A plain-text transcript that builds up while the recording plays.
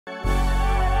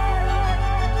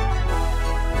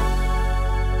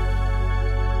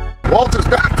Walter's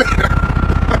back there.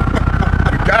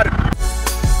 I got it.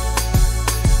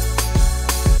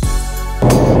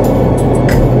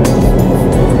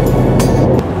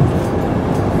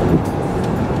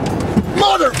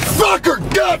 Motherfucker,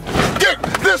 get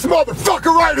this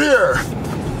motherfucker right here.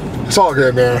 It's all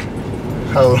good, man.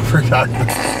 I little forgot.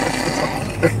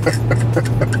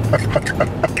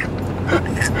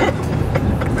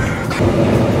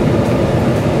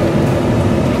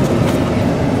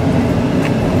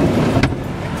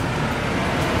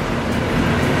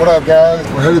 What up, guys?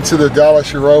 We're headed to the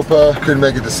Dallas Europa. Couldn't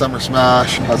make it to Summer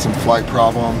Smash. Had some flight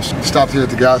problems. Stopped here at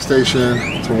the gas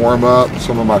station to warm up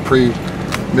some of my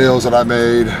pre-meals that I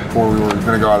made before we were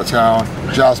gonna go out of town.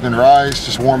 Jasmine rice,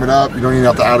 just warm it up. You don't even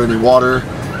have to add any water.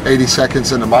 80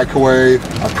 seconds in the microwave.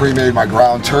 I pre-made my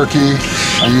ground turkey.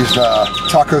 I used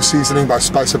taco seasoning by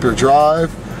Spice Up Your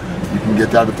Drive. You can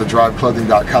get that at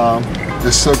thedriveclothing.com.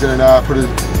 Just soak it in that,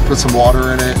 put some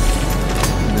water in it.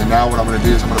 And then now what I'm gonna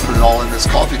do is I'm gonna put it all in this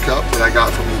coffee cup that I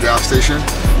got from the gas station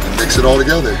and mix it all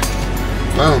together.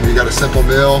 Boom, you got a simple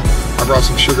meal. I brought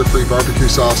some sugar-free barbecue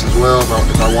sauce as well if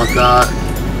I want that.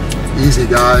 Easy,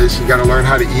 guys. You gotta learn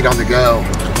how to eat on the go.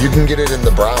 You can get it in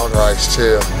the brown rice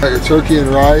too. Got your turkey and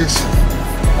rice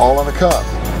all in a cup.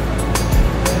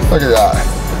 Look at that.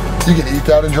 You can eat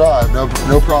that and drive, no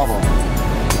problem.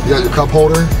 You got your cup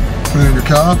holder, put it in your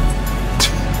cup.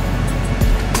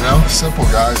 You know, simple,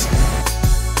 guys.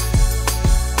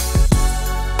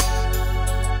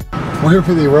 We're here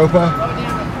for the Europa. Go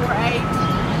down to 4A.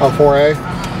 Oh, 4A.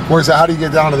 Where's that? How do you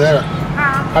get down to there?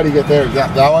 How do you get there?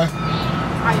 That way?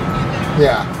 How you get there?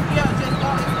 Yeah. Yeah, just go.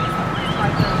 It's a bridge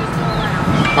right there. Just go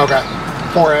around. Okay.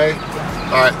 4A.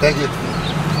 All right. Thank you.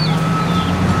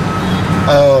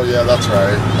 Oh yeah, that's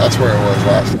right. That's where it was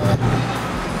last time.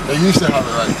 They used to have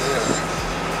it right there.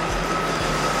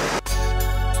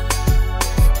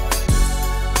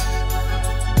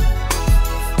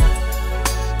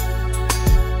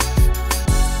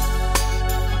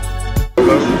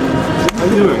 How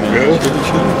you doing, man?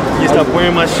 Good. You stop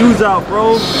wearing my shoes out,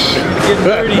 bro. Getting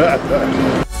dirty.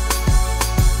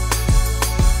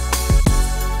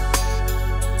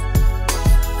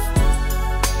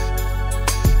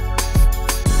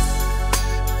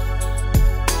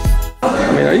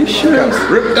 Man, are you sure? Got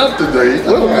ripped up today.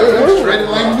 Straight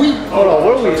like wheat. Hold on,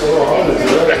 where are we?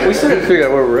 We still didn't figure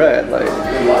out where we're at. Like,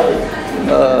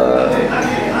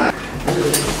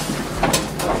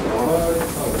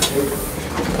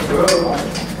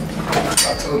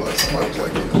 I told you, somebody's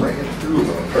like ran through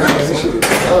them.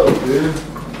 Oh, dude.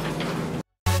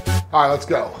 All right, let's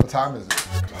go. What time is it?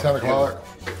 10 o'clock.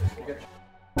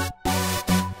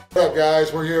 What up,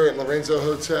 guys? We're here at Lorenzo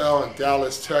Hotel in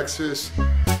Dallas, Texas.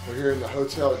 We're here in the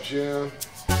hotel gym,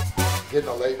 getting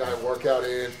a late night workout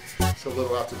in. It's a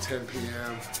little after 10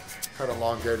 p.m. Had a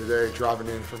long day today, driving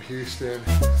in from Houston,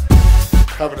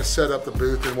 having to set up the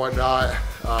booth and whatnot.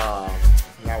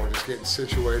 Now we're just getting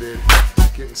situated,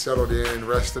 getting settled in,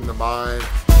 resting the mind,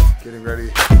 getting ready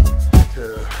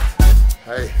to,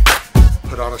 hey,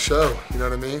 put on a show, you know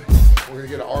what I mean? We're gonna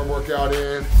get an arm workout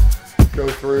in, go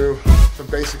through some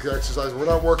basic exercises. We're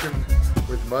not working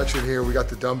with much in here. We got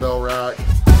the dumbbell rack,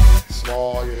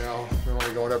 small, you know, we're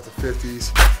only going up to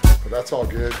 50s, but that's all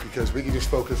good because we can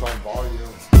just focus on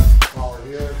volume while we're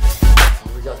here.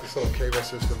 We got this little cable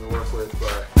system to work with,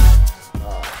 but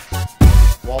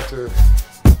Walter,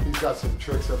 he's got some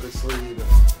tricks up his sleeve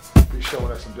and he's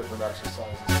showing us some different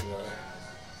exercises today.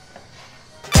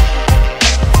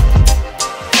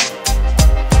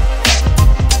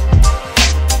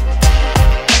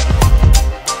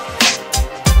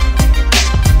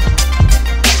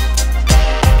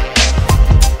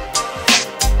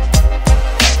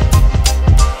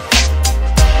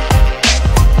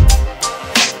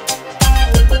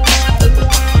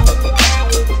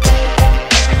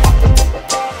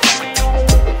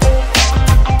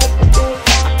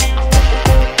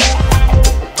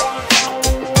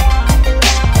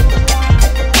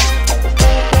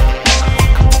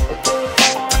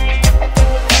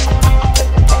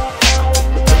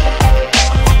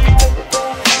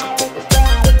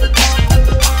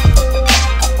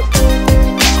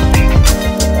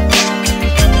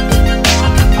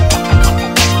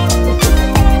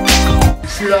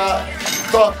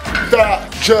 Fuck that,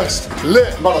 just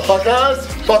lit, motherfuckers.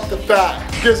 Fuck the fat.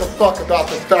 Who gives a fuck about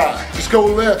the fat? Just go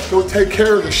lift, go take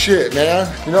care of the shit,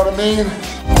 man. You know what I mean?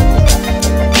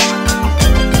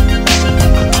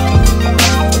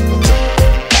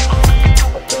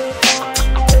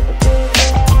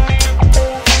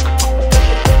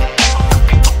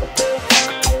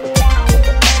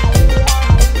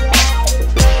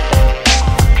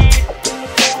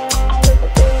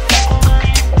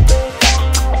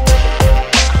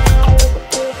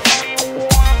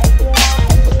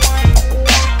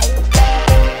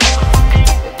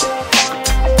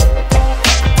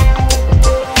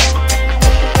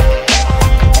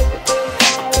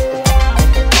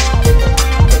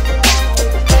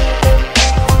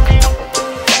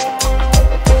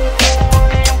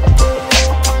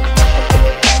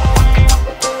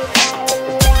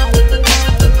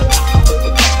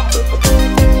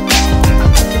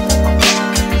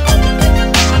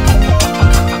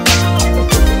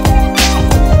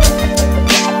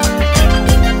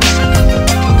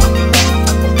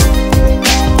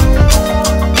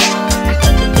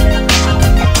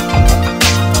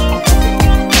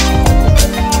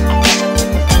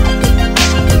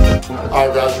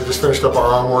 finished up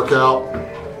our arm workout.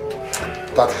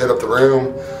 About to hit up the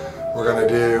room. We're gonna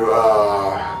do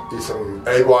eat some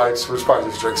egg whites. We're just probably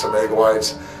just drink some egg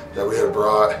whites that we had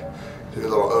brought. Do a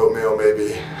little oatmeal,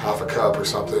 maybe half a cup or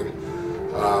something.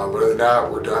 But other than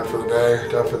that, we're done for the day,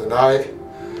 done for the night.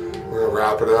 We're gonna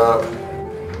wrap it up.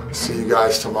 See you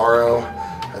guys tomorrow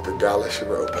at the Dallas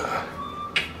Europa.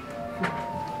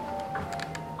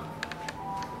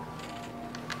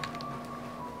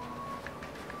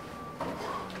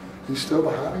 You still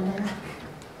behind me, man?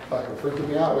 Fucking freaking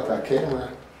me out with that camera.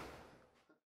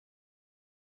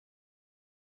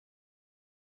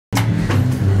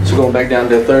 So going back down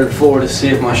to the 3rd floor to see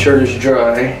if my shirt is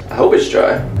dry. I hope it's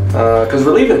dry, because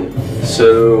we're leaving.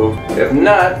 So if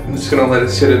not, I'm just gonna let it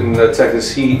sit in the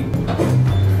Texas heat.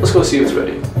 Let's go see if it's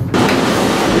ready.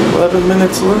 11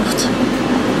 minutes left.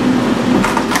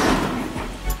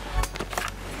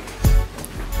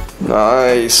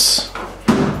 Nice.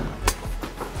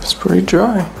 It's pretty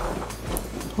dry.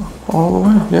 All the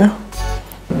way, yeah.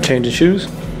 Changing shoes?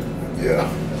 Yeah.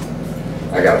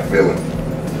 I got a feeling.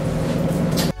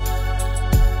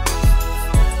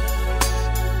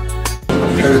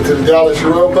 Headed to the Dallas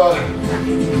Europa.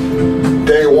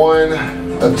 Day 1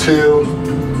 of 2.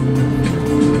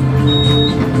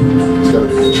 It's gonna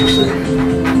be interesting.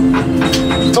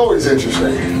 It's always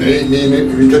interesting.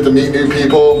 You get to meet new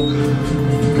people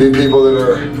that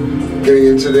are getting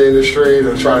into the industry,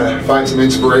 they're trying to find some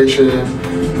inspiration,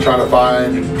 trying to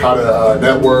find how to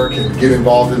network and get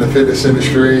involved in the fitness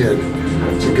industry, and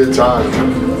it's a good time.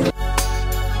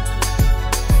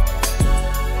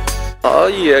 Oh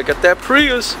yeah, got that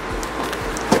Prius.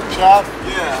 Chop?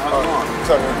 Yeah, how's it going? What's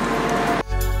up, man?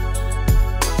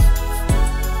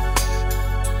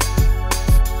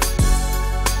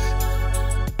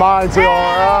 Mine's on.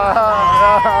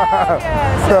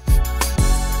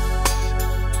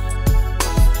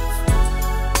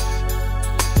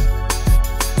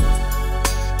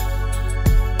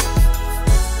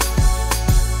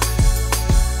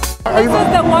 This was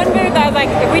the one booth I was like,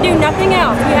 if we do nothing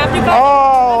else, we have to go.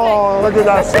 Oh, look at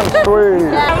that, so sweet.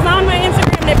 I was on my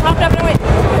Instagram and it popped up and I went,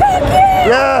 fuck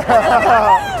Yeah,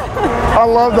 I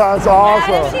love that, it's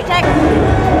awesome.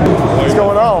 What's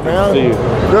going on, man? See you.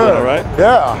 Good. All right?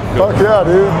 Yeah, fuck yeah,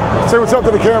 dude. Say what's up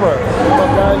to the camera. What's up,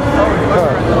 guys?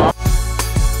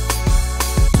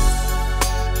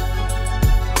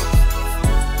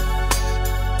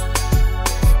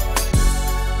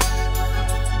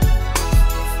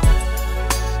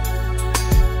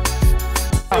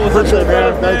 Appreciate it,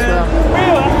 man. Thanks, man.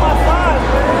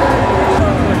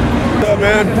 What's up,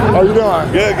 man? How you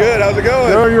doing? Good, good. How's it going?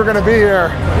 Knew you were gonna be here.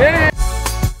 Yeah.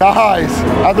 Nice.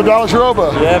 At the Dallas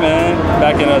Europa. Yeah, man.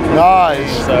 Back in a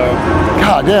Nice. So.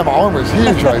 God damn, my arm is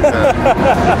huge right there.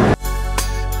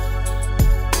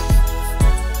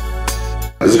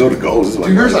 Let's go to Goals.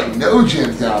 Dude, there's like no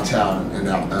gyms downtown in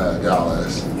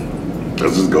Dallas.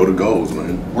 Let's just go to Goals,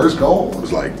 man. Where's Gold?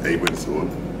 It's like 8 minutes to it.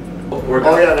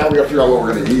 Oh yeah, now we gotta figure out what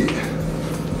we're gonna eat.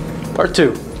 Part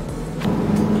 2.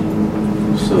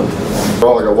 So,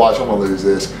 Oh, I gotta watch, I'm gonna lose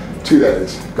this. 2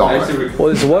 days. Gone.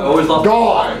 what is what?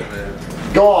 Gone.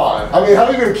 Gone. I mean, how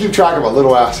are you gonna keep track of a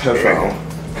little ass headphone?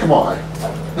 Come on.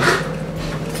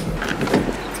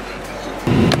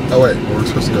 Oh wait, we're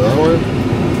supposed to go that way?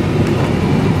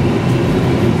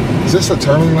 Is this a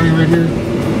turning lane right here?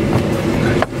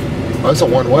 Oh, it's a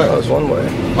one way. That was one way.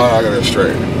 Oh, I gotta go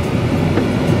straight.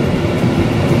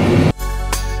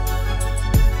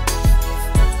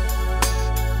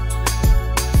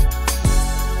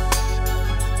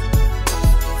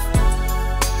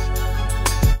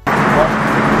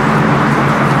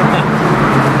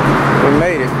 We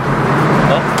made it.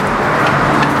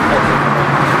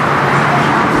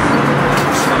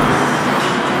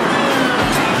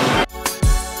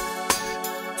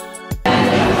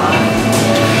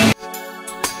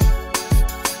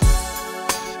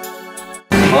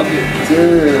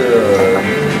 Dude.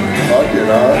 Fuck it,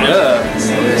 huh?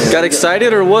 Yeah. Got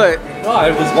excited or what? No,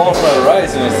 I was going for the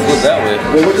rice and it flipped that way.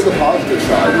 Well, look at the positive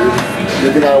side,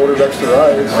 dude. Maybe I ordered extra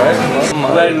rice. Right?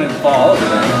 I'm letting it fall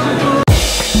over.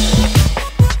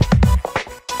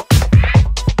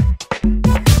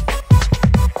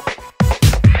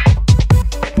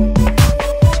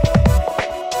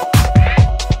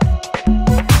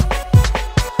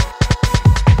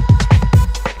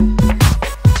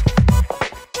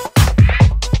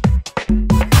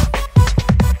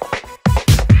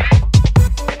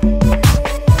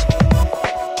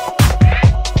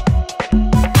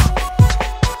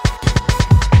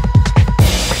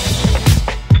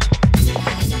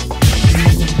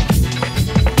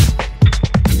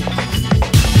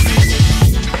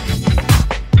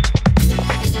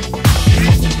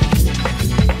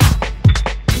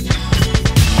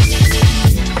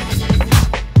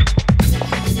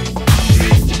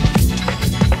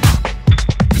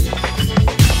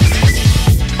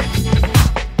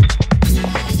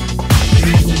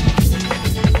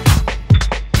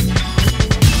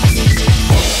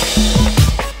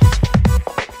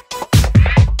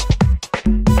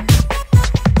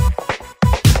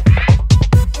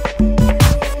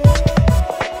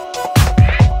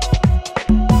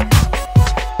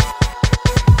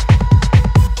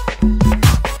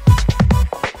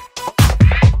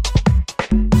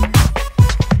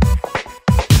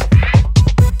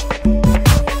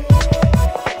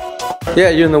 Yeah,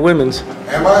 you're in the women's.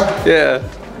 Am I? Yeah.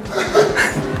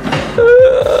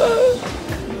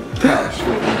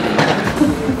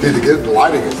 Dude, to get the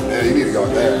lighting is there. You need to go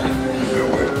in there.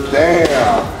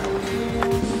 Damn.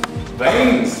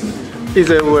 Veins. He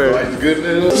said where? Like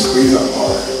goodness. Squeeze up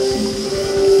hard.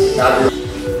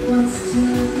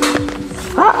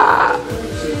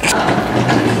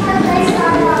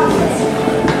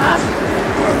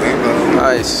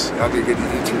 Nice. I'll be getting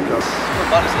YouTube though.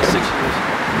 About to say 6 years.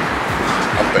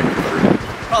 I'm thinking 30.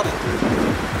 Probably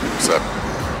 7.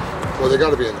 Well, they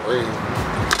gotta be in the ring.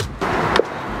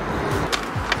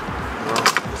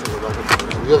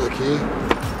 You have the key?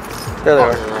 Yeah, they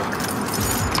are. Yeah.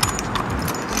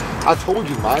 I told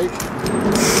you, Mike.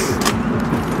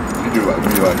 You do like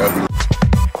me, like I do.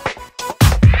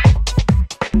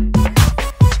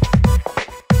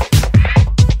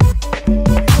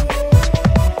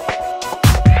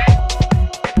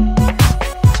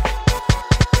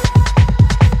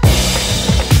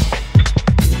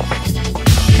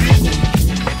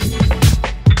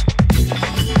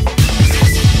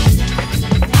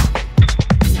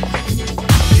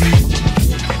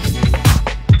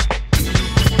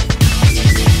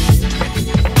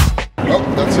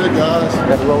 That's it, guys.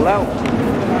 Gotta roll out.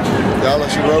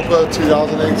 Dallas Europa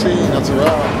 2018. That's a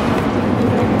wrap.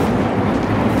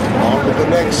 On to the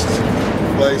next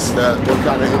place that we're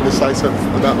kind of indecisive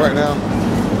about right now.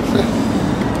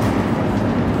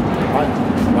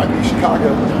 might be Chicago.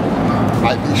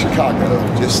 Might be Chicago.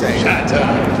 Just saying.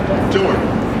 Jordan.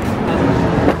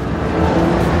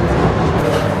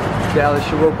 Dallas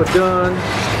Europa done.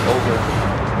 Over.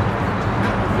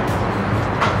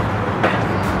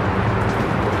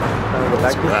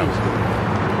 Back to